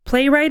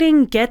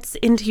Playwriting gets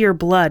into your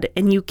blood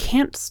and you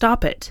can't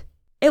stop it.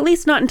 At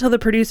least not until the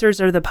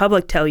producers or the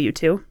public tell you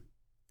to.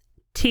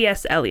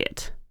 T.S.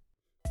 Eliot.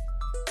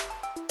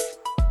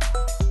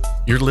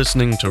 You're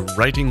listening to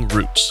Writing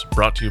Roots,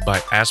 brought to you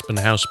by Aspen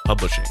House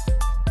Publishing.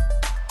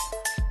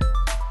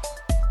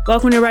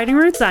 Welcome to Writing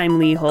Roots. I'm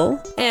Lee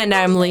Hull. And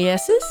I'm Lee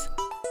Esses.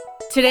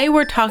 Today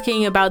we're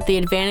talking about the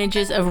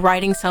advantages of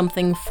writing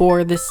something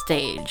for the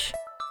stage.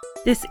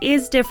 This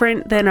is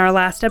different than our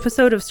last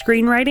episode of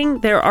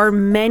screenwriting. There are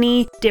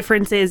many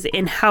differences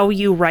in how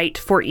you write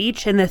for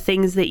each and the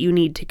things that you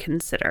need to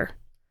consider.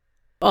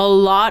 A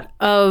lot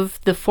of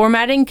the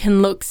formatting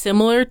can look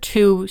similar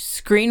to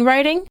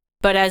screenwriting,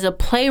 but as a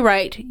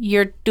playwright,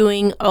 you're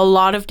doing a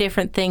lot of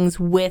different things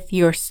with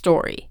your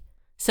story.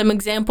 Some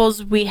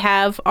examples we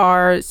have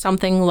are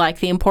something like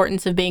The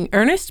Importance of Being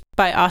Earnest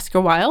by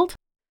Oscar Wilde.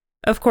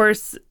 Of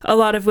course, a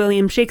lot of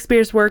William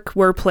Shakespeare's work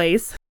were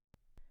plays.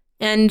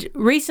 And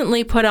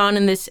recently put on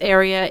in this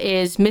area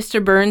is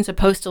Mr. Burns, a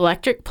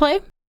post-electric play.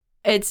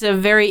 It's a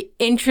very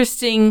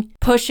interesting,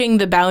 pushing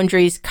the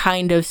boundaries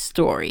kind of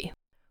story,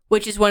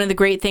 which is one of the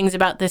great things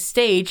about this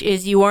stage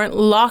is you aren't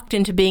locked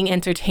into being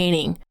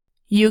entertaining.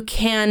 You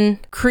can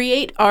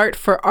create art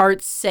for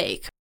art's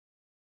sake.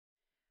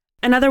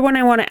 Another one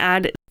I want to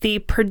add, the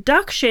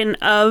production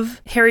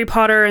of Harry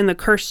Potter and the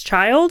Cursed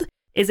Child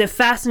is a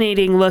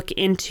fascinating look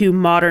into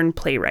modern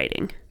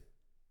playwriting.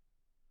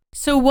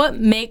 So what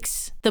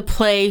makes the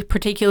play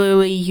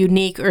particularly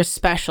unique or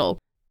special?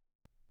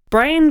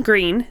 Brian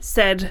Greene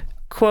said,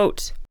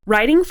 quote,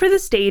 "Writing for the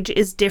stage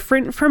is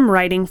different from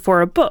writing for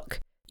a book.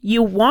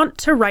 You want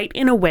to write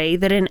in a way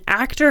that an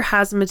actor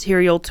has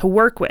material to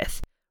work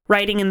with,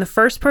 writing in the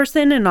first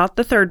person and not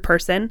the third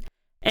person,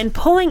 and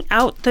pulling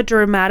out the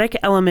dramatic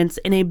elements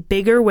in a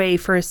bigger way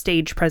for a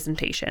stage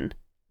presentation."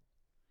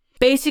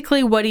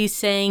 Basically what he's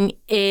saying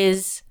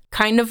is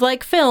kind of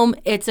like film,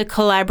 it's a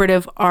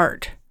collaborative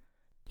art.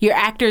 Your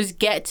actors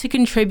get to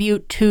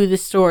contribute to the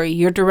story.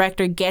 Your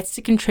director gets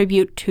to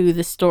contribute to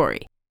the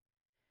story.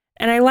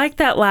 And I like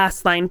that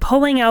last line,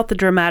 pulling out the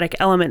dramatic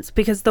elements,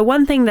 because the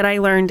one thing that I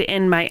learned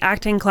in my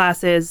acting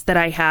classes that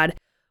I had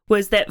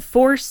was that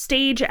for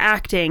stage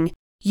acting,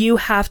 you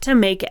have to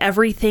make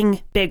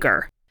everything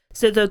bigger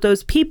so that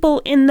those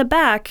people in the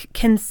back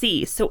can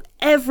see. So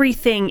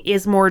everything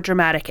is more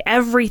dramatic.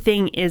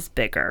 Everything is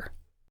bigger.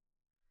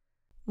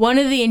 One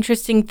of the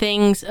interesting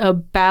things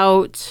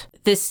about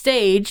the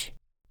stage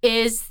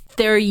is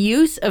their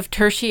use of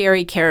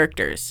tertiary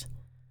characters.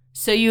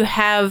 So you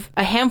have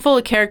a handful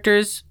of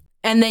characters,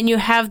 and then you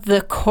have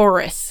the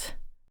chorus.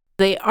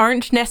 They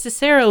aren't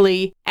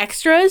necessarily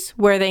extras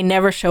where they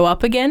never show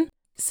up again,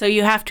 so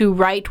you have to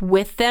write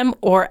with them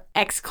or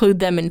exclude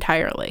them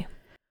entirely.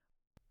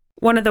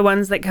 One of the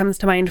ones that comes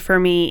to mind for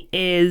me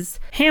is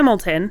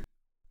Hamilton.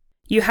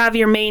 You have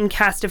your main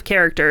cast of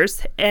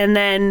characters, and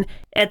then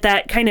at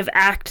that kind of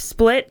act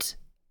split,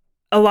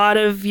 a lot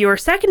of your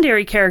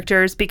secondary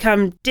characters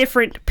become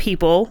different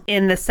people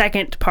in the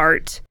second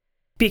part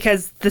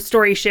because the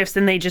story shifts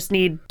and they just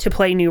need to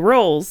play new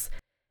roles.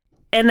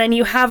 And then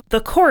you have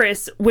the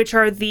chorus, which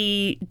are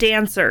the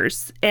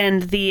dancers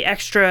and the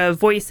extra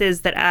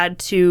voices that add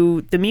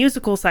to the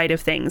musical side of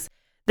things,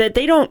 that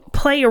they don't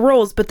play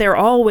roles, but they're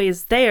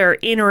always there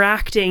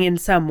interacting in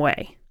some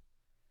way.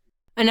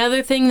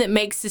 Another thing that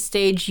makes the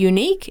stage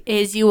unique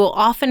is you will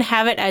often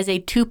have it as a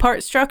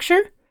two-part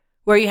structure,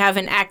 where you have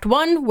an act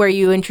 1 where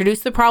you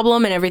introduce the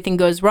problem and everything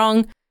goes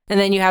wrong, and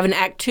then you have an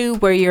act 2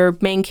 where your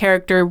main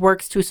character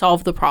works to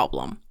solve the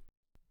problem.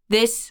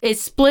 This is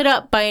split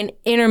up by an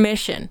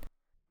intermission.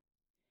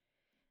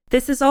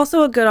 This is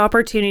also a good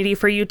opportunity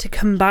for you to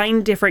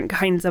combine different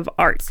kinds of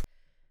arts.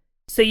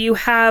 So you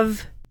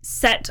have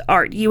set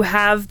art, you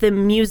have the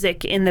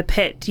music in the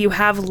pit, you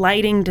have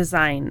lighting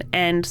design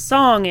and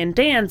song and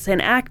dance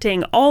and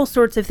acting, all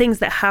sorts of things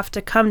that have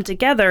to come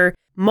together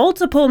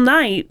multiple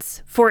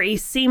nights for a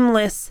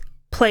seamless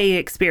play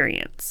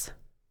experience.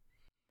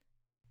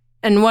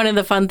 And one of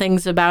the fun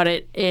things about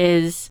it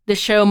is the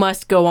show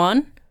must go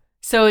on.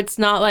 So it's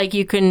not like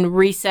you can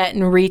reset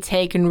and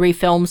retake and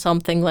refilm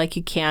something like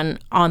you can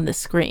on the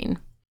screen.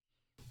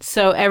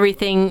 So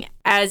everything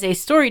as a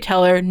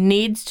storyteller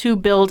needs to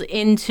build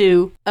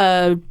into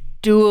a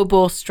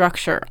doable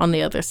structure on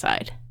the other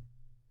side.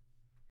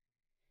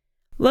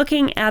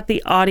 Looking at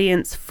the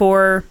audience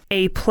for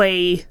a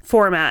play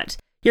format,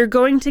 you're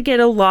going to get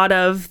a lot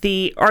of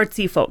the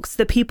artsy folks,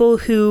 the people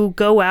who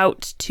go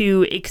out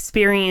to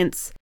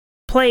experience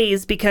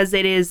plays because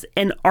it is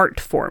an art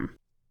form.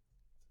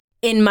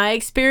 In my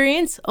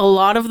experience, a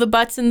lot of the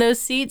butts in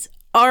those seats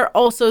are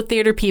also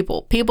theater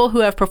people. People who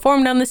have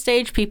performed on the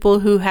stage,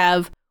 people who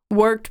have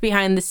worked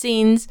behind the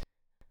scenes,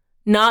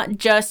 not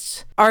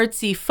just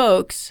artsy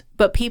folks,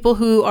 but people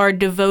who are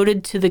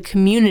devoted to the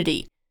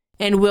community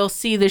and will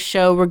see the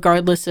show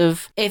regardless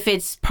of if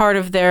it's part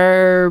of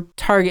their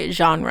target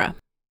genre.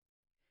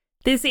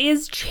 This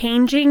is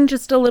changing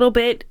just a little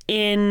bit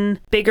in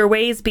bigger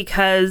ways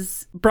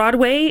because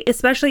Broadway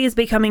especially is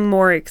becoming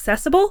more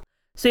accessible.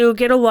 So you'll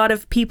get a lot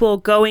of people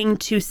going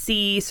to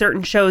see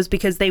certain shows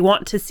because they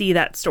want to see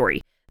that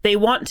story. They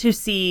want to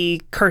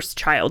see Cursed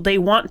Child. They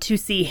want to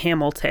see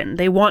Hamilton.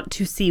 They want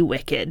to see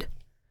Wicked.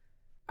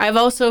 I've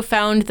also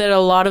found that a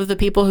lot of the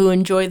people who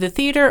enjoy the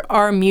theater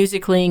are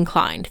musically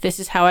inclined. This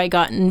is how I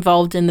got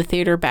involved in the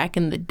theater back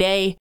in the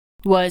day,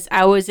 was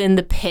I was in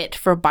the pit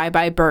for Bye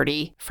Bye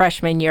Birdie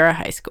freshman year of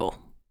high school.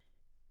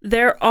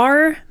 There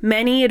are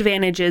many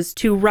advantages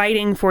to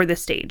writing for the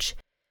stage.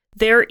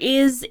 There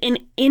is an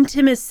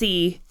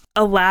intimacy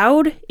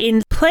allowed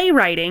in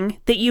playwriting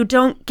that you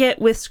don't get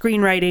with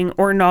screenwriting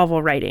or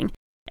novel writing.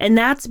 And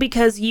that's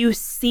because you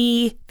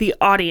see the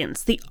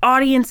audience. The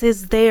audience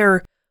is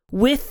there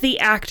with the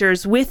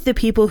actors, with the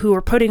people who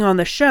are putting on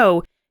the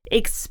show,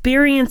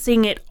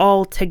 experiencing it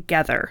all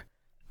together.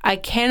 I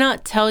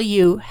cannot tell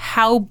you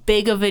how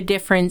big of a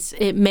difference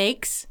it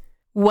makes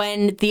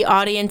when the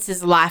audience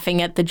is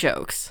laughing at the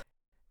jokes.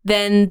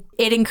 Then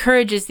it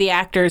encourages the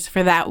actors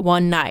for that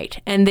one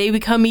night, and they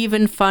become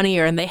even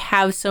funnier, and they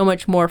have so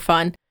much more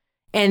fun,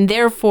 and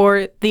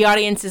therefore the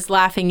audience is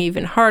laughing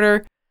even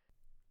harder.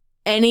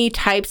 Any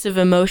types of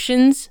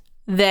emotions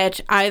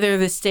that either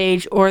the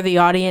stage or the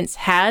audience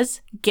has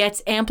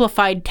gets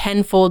amplified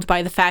tenfold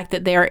by the fact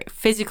that they are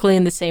physically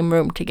in the same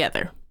room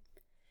together.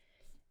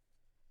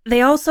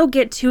 They also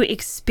get to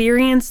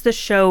experience the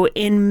show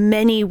in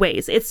many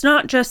ways. It's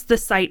not just the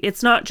sight,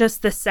 it's not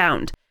just the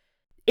sound.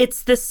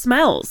 It's the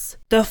smells,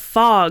 the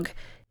fog,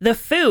 the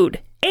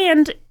food,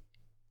 and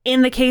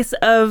in the case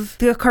of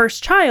The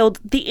Cursed Child,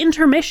 the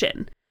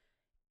intermission.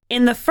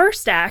 In the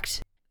first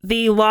act,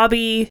 the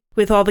lobby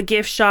with all the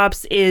gift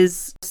shops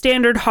is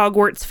standard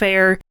Hogwarts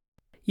fare.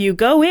 You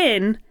go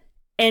in,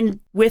 and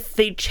with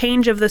the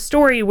change of the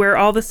story where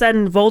all of a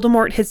sudden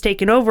Voldemort has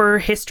taken over,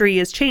 history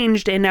has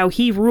changed, and now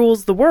he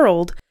rules the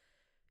world.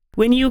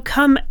 When you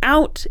come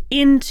out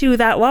into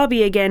that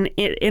lobby again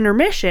at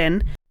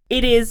intermission,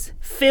 it is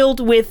filled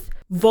with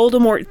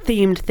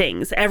Voldemort-themed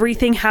things.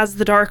 Everything has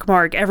the dark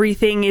mark.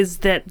 Everything is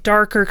that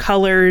darker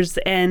colors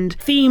and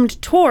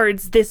themed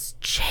towards this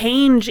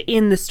change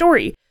in the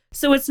story.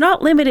 So it's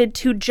not limited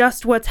to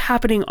just what's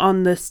happening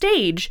on the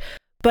stage,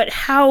 but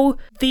how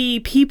the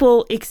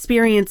people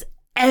experience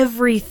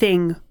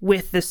everything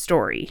with the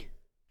story.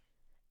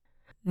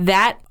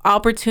 That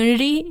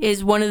opportunity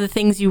is one of the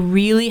things you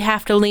really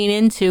have to lean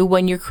into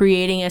when you're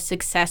creating a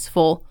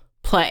successful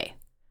play.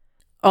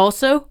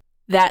 Also,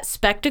 that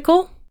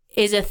spectacle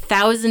is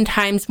 1,000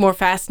 times more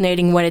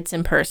fascinating when it's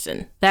in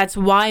person. That's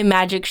why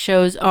magic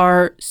shows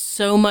are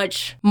so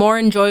much more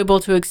enjoyable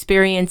to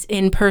experience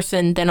in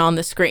person than on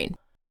the screen.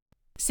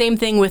 Same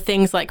thing with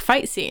things like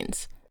fight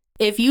scenes.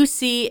 If you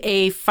see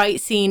a fight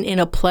scene in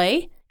a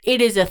play,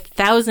 it is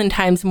 1,000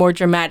 times more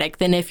dramatic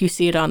than if you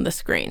see it on the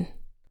screen.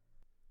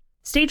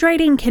 Stage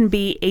writing can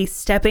be a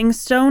stepping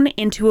stone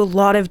into a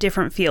lot of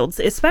different fields,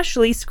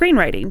 especially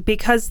screenwriting,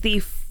 because the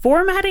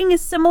formatting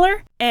is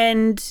similar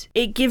and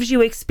it gives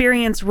you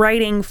experience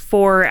writing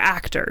for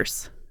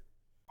actors.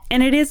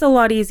 And it is a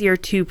lot easier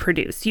to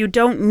produce. You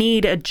don't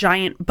need a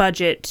giant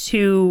budget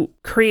to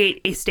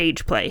create a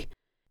stage play.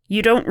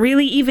 You don't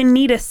really even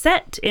need a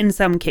set in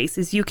some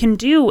cases. You can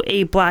do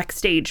a black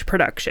stage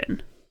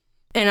production.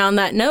 And on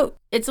that note,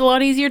 it's a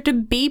lot easier to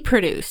be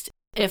produced.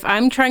 If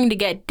I'm trying to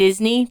get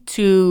Disney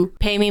to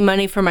pay me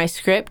money for my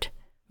script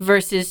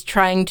versus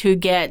trying to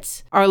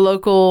get our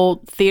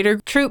local theater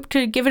troupe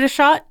to give it a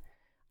shot,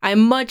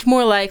 I'm much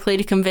more likely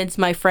to convince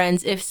my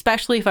friends,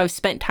 especially if I've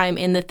spent time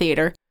in the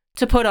theater,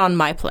 to put on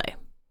my play.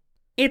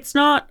 It's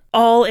not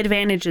all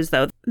advantages,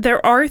 though.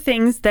 There are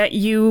things that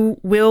you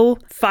will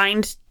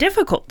find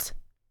difficult.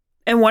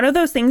 And one of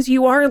those things,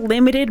 you are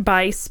limited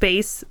by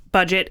space,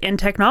 budget, and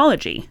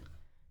technology.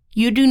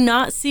 You do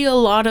not see a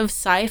lot of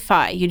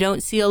sci-fi. You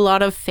don't see a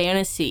lot of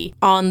fantasy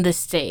on the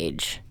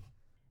stage.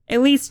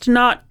 At least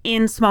not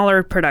in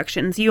smaller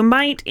productions. You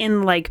might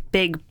in like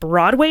big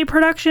Broadway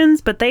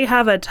productions, but they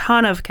have a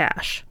ton of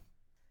cash.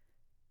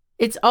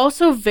 It's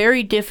also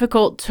very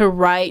difficult to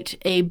write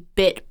a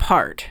bit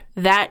part.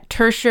 That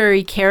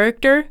tertiary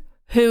character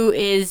who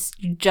is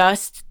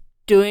just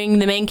doing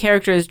the main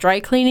character's dry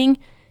cleaning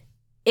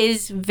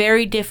is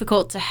very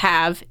difficult to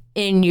have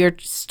in your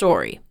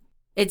story.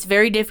 It's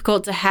very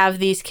difficult to have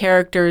these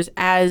characters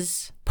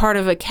as part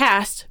of a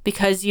cast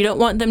because you don't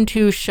want them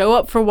to show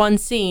up for one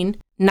scene,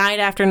 night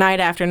after night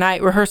after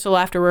night, rehearsal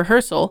after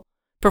rehearsal,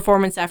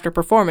 performance after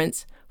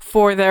performance,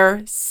 for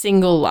their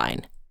single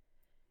line.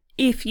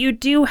 If you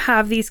do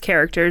have these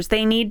characters,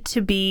 they need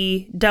to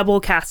be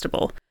double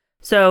castable.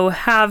 So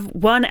have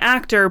one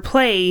actor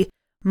play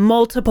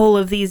multiple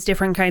of these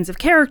different kinds of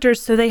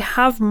characters so they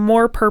have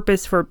more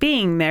purpose for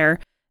being there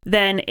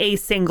than a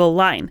single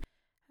line.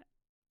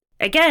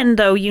 Again,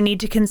 though, you need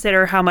to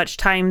consider how much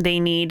time they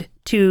need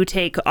to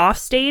take off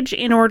stage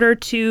in order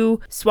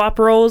to swap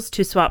roles,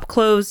 to swap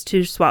clothes,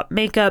 to swap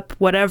makeup,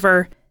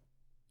 whatever.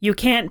 You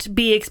can't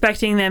be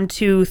expecting them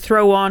to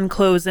throw on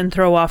clothes and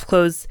throw off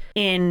clothes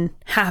in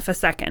half a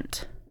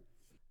second.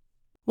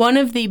 One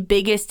of the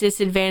biggest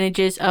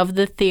disadvantages of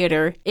the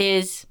theater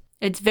is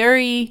it's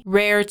very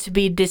rare to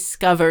be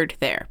discovered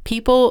there.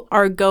 People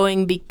are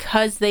going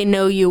because they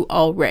know you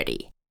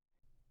already.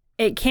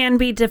 It can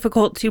be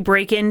difficult to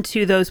break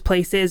into those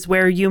places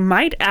where you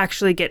might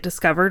actually get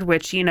discovered,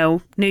 which,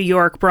 New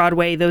York,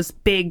 Broadway, those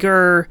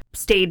bigger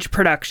stage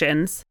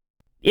productions.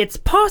 It's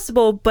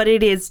possible, but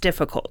it is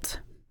difficult.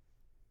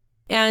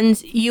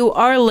 And you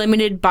are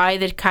limited by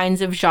the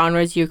kinds of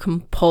genres you can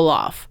pull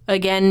off.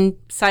 Again,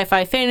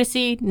 sci-fi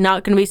fantasy,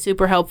 not going to be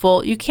super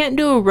helpful. You can't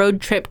do a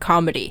road trip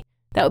comedy.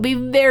 That would be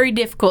very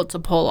difficult to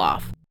pull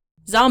off.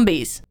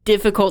 Zombies,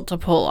 difficult to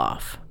pull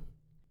off.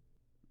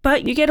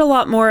 But you get a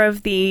lot more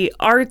of the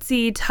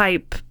artsy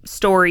type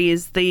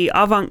stories, the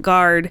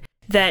avant-garde,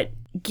 that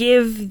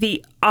give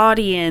the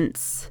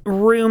audience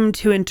room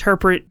to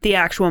interpret the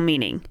actual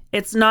meaning.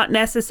 It's not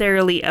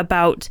necessarily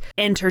about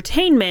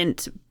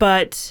entertainment,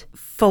 but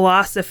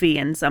philosophy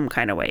in some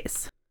kind of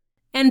ways.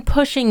 And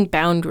pushing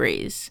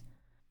boundaries.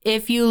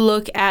 If you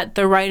look at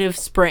The Rite of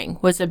Spring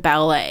was a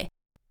ballet,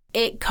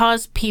 it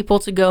caused people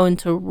to go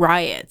into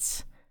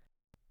riots.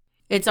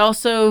 It's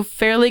also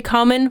fairly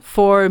common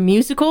for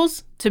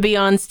musicals to be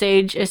on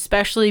stage,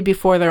 especially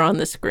before they're on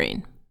the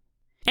screen.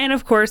 And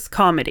of course,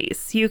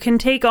 comedies. You can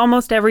take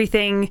almost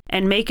everything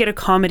and make it a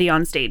comedy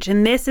on stage.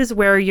 And this is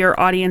where your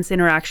audience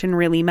interaction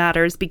really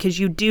matters, because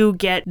you do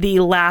get the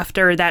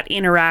laughter, that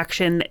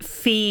interaction that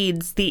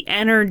feeds the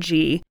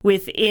energy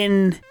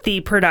within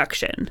the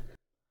production.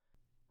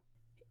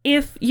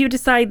 If you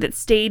decide that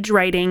stage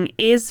writing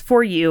is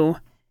for you,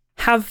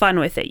 have fun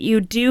with it. You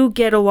do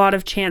get a lot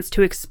of chance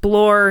to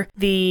explore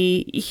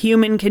the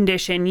human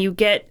condition. You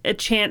get a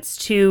chance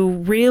to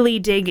really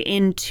dig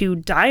into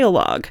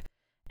dialogue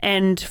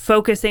and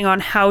focusing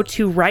on how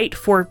to write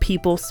for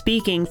people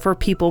speaking, for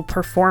people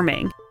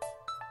performing.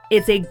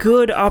 It's a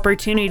good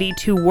opportunity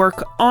to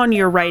work on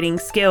your writing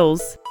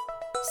skills,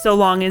 so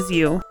long as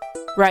you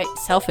write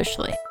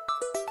selfishly.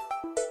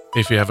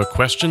 If you have a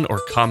question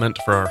or comment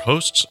for our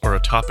hosts or a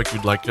topic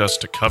you'd like us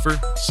to cover,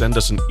 send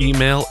us an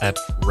email at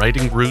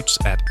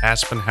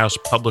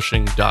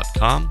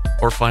writingroots@aspenhousepublishing.com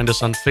or find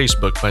us on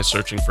Facebook by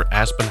searching for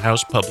Aspen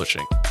House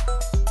Publishing.